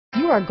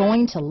are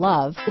going to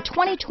love the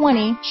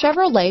 2020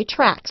 Chevrolet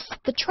Trax.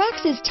 The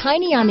Trax is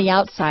tiny on the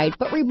outside,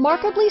 but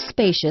remarkably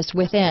spacious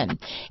within.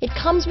 It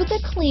comes with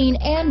a clean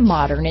and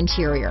modern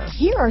interior.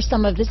 Here are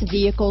some of this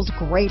vehicle's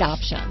great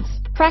options: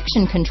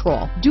 traction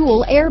control,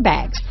 dual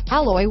airbags,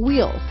 alloy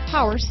wheels,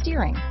 power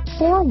steering,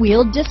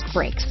 four-wheel disc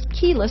brakes,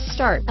 keyless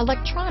start,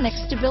 electronic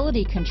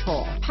stability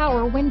control,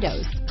 power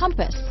windows,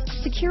 compass,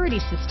 security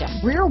system,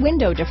 rear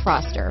window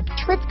defroster,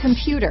 trip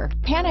computer,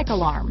 panic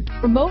alarm,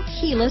 remote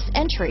keyless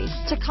entry,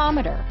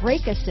 tachometer,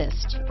 brake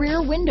assist,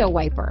 rear window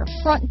wiper,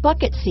 front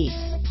bucket seats,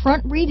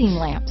 front reading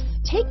lamps.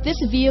 Take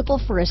this vehicle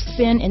for a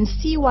spin and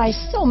see why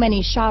so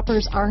many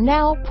shoppers are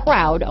now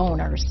proud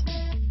owners.